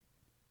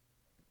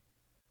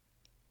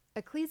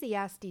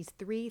Ecclesiastes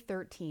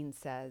 3:13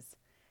 says,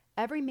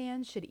 "Every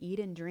man should eat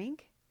and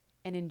drink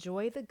and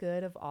enjoy the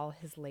good of all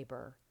his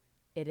labor.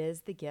 It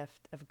is the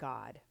gift of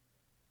God."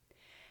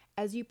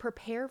 As you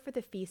prepare for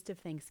the feast of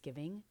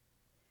Thanksgiving,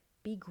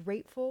 be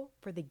grateful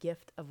for the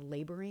gift of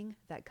laboring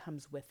that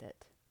comes with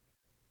it.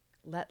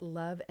 Let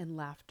love and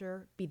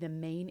laughter be the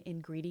main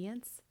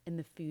ingredients in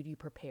the food you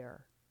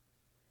prepare.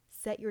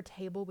 Set your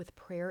table with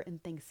prayer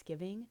and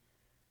thanksgiving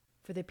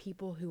for the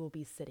people who will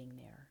be sitting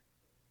there.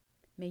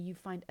 May you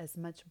find as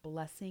much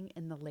blessing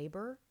in the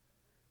labor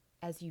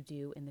as you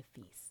do in the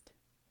feast.